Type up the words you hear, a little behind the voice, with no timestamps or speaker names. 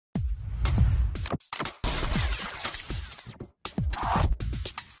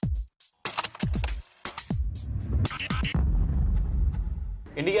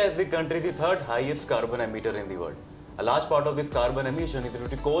India is the country's third highest carbon emitter in the world. A large part of this carbon emission is due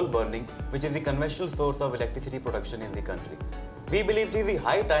to coal burning, which is the conventional source of electricity production in the country. We believe it is the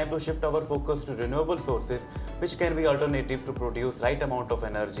high time to shift our focus to renewable sources, which can be alternatives to produce right amount of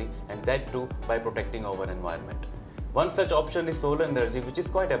energy, and that too by protecting our environment. One such option is solar energy, which is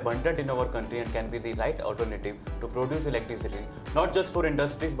quite abundant in our country and can be the right alternative to produce electricity, not just for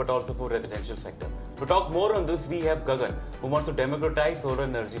industries but also for residential sector. To talk more on this, we have Gagan, who wants to democratize solar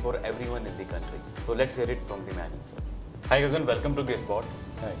energy for everyone in the country. So let's hear it from the man himself. Hi Gagan, welcome to Guestbot.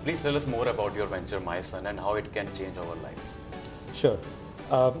 Hi. Please tell us more about your venture Mysun and how it can change our lives. Sure.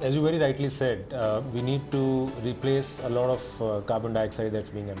 As you very rightly said, we need to replace a lot of carbon dioxide that's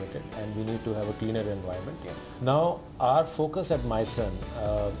being emitted, and we need to have a cleaner environment. Yeah. Now, our focus at Mysun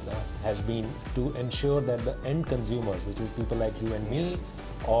has been to ensure that the end consumers, which is people like you and me,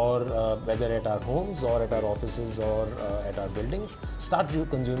 or whether at our homes or at our offices or at our buildings, start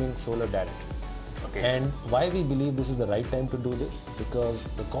consuming solar directly. Okay. And why we believe this is the right time to do this? Because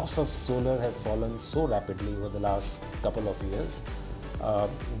the cost of solar have fallen so rapidly over the last couple of years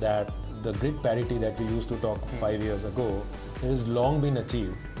that the grid parity that we used to talk 5 years ago, it has long been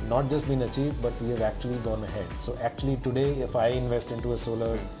achieved. Not just been achieved, but we have actually gone ahead. So actually today, if I invest into a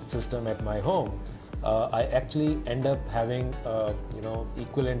solar system at my home, I actually end up having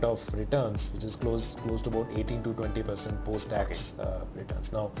equivalent of returns, which is close to about 18 to 20% post-tax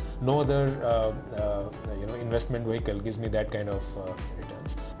returns. Now, no other investment vehicle gives me that kind of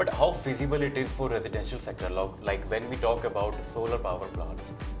returns. But how feasible it is for residential sector? Like when we talk about solar power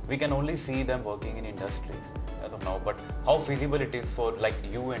plants, we can only see them working in industries as of now. But how feasible it is for like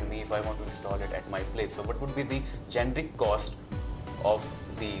you and me if I want to install it at my place? So what would be the generic cost of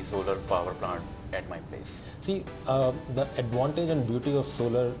the solar power plant at my place? See, the advantage and beauty of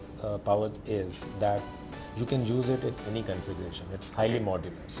solar power is that you can use it in any configuration. It's highly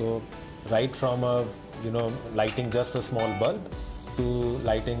modular. So right from lighting just a small bulb to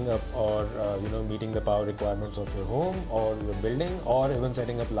lighting up or meeting the power requirements of your home or your building, or even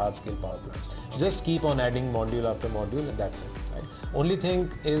setting up large scale power plants. Just keep on adding module after module, and that's it. Right? Only thing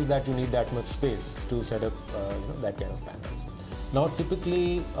is that you need that much space to set up that kind of panels. Now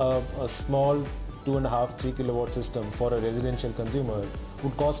typically a small 2.5-3 kilowatt system for a residential consumer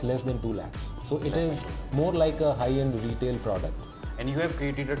would cost less than 2 lakhs. So it is more like a high-end retail product. And you have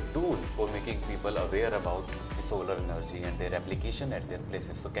created a tool for making people aware about the solar energy and their application at their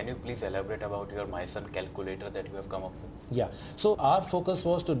places. So can you please elaborate about your Mysun calculator that you have come up with? Yeah. So our focus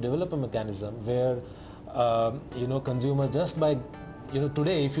was to develop a mechanism where consumer just by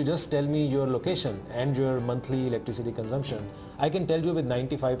today, if you just tell me your location and your monthly electricity consumption, I can tell you with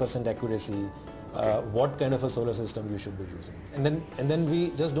 95% accuracy what kind of a solar system you should be using. And then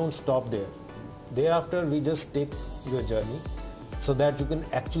we just don't stop there. Thereafter, we just take your journey so that you can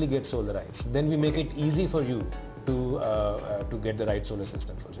actually get solarized. Then we make it easy for you to get the right solar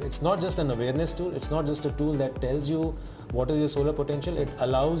system for you. It's not just an awareness tool. It's not just a tool that tells you what is your solar potential. It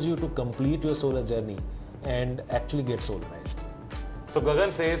allows you to complete your solar journey and actually get solarized. So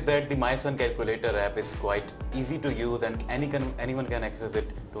Gagan says that the Mysun calculator app is quite easy to use and anyone can access it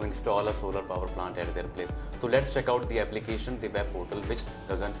to install a solar power plant at their place. So let's check out the application, the web portal which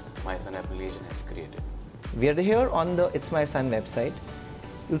Gagan's Mysun application has created. We are here on the It's Mysun website.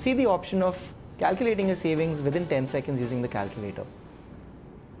 You'll see the option of calculating your savings within 10 seconds using the calculator.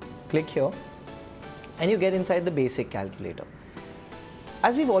 Click here and you get inside the basic calculator.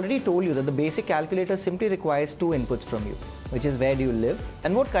 As we've already told you that the basic calculator simply requires 2 inputs from you, which is where do you live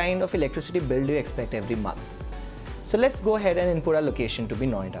and what kind of electricity bill do you expect every month. So let's go ahead and input our location to be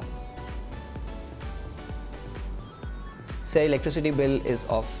Noida. Say electricity bill is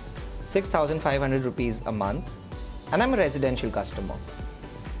of 6,500 rupees a month and I'm a residential customer.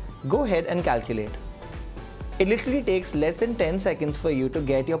 Go ahead and calculate. It literally takes less than 10 seconds for you to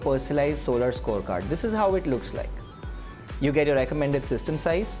get your personalized solar scorecard. This is how it looks like. You get your recommended system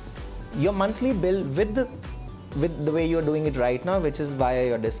size, your monthly bill with the way you're doing it right now, which is via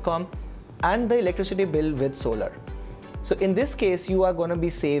your discom, and the electricity bill with solar. So in this case, you are going to be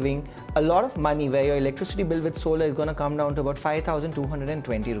saving a lot of money, where your electricity bill with solar is going to come down to about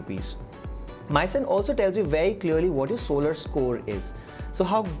 5,220 rupees. Mysun also tells you very clearly what your solar score is. So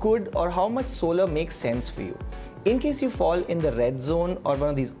how good or how much solar makes sense for you. In case you fall in the red zone or one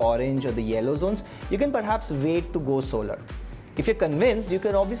of these orange or the yellow zones, you can perhaps wait to go solar. If you're convinced, you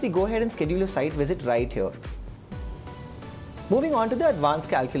can obviously go ahead and schedule a site visit right here. Moving on to the advanced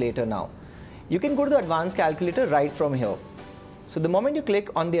calculator now. You can go to the advanced calculator right from here. So the moment you click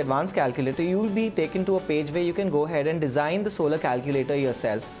on the advanced calculator, you will be taken to a page where you can go ahead and design the solar calculator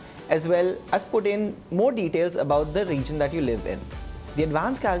yourself, as well as put in more details about the region that you live in. The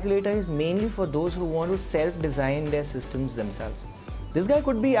advanced calculator is mainly for those who want to self-design their systems themselves. This guy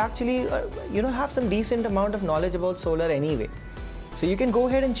could be actually, have some decent amount of knowledge about solar anyway. So you can go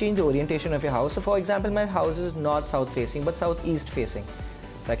ahead and change the orientation of your house. So for example, my house is not south facing but southeast facing.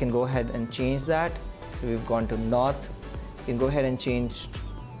 So I can go ahead and change that. So we've gone to north. You can go ahead and change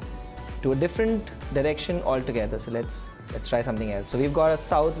to a different direction altogether. So let's try something else. So we've got a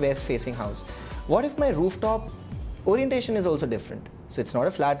southwest facing house. What if my rooftop orientation is also different? So it's not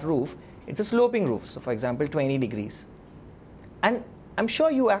a flat roof, it's a sloping roof. So for example, 20 degrees. And I'm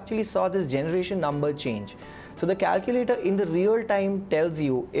sure you actually saw this generation number change. So the calculator in the real time tells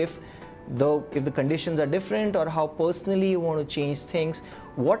you if the conditions are different or how personally you want to change things,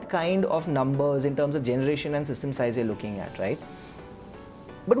 what kind of numbers in terms of generation and system size you're looking at, right?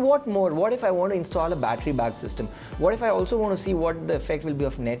 But what more? What if I want to install a battery backed system? What if I also want to see what the effect will be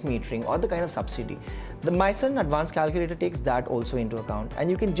of net metering or the kind of subsidy? The Mysun advanced calculator takes that also into account,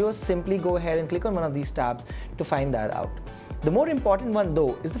 and you can just simply go ahead and click on one of these tabs to find that out. The more important one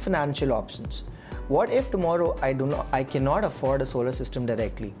though is the financial options. What if tomorrow I cannot afford a solar system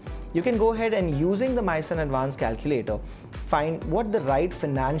directly? You can go ahead and using the Mysun advanced calculator find what the right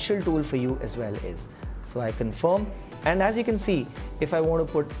financial tool for you as well is. So I confirm, and as you can see, if I want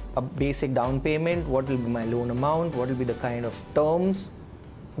to put a basic down payment, what will be my loan amount, what will be the kind of terms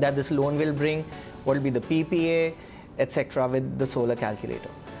that this loan will bring, what will be the PPA, etc. with the solar calculator.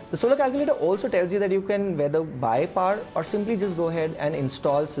 The solar calculator also tells you that you can whether buy power or simply just go ahead and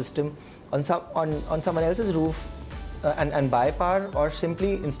install system on someone else's roof and buy power, or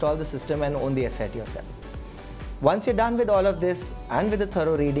simply install the system and own the asset yourself. Once you're done with all of this and with a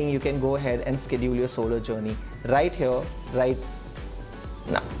thorough reading, you can go ahead and schedule your solar journey right here, right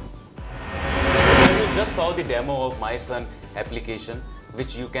now. You just saw the demo of Mysun application,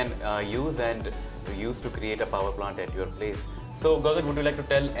 which you can use to create a power plant at your place. So Gagan, would you like to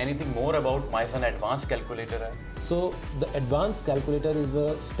tell anything more about Mysun advanced calculator? So the advanced calculator is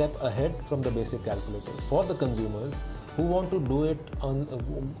a step ahead from the basic calculator for the consumers who want to do it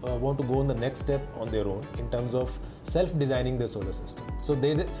want to go on the next step on their own in terms of self-designing their solar system. So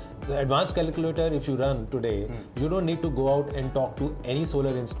the advanced calculator, if you run today, you don't need to go out and talk to any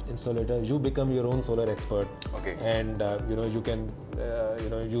solar installer. You become your own solar expert. Okay. And you can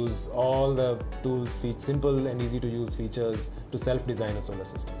use all the tools, simple and easy to use features to self-design a solar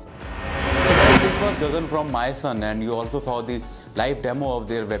system. So guys, this was Gagan from Mysun, and you also saw the live demo of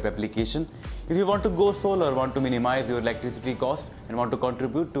their web application. If you want to go solar, want to minimize your electricity cost and want to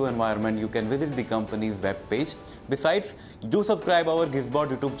contribute to environment, you can visit the company's web page. Besides, do subscribe our Gizbot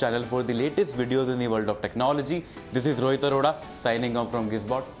YouTube channel for the latest videos in the world of technology. This is Rohit Arora signing off from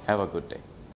Gizbot. Have a good day.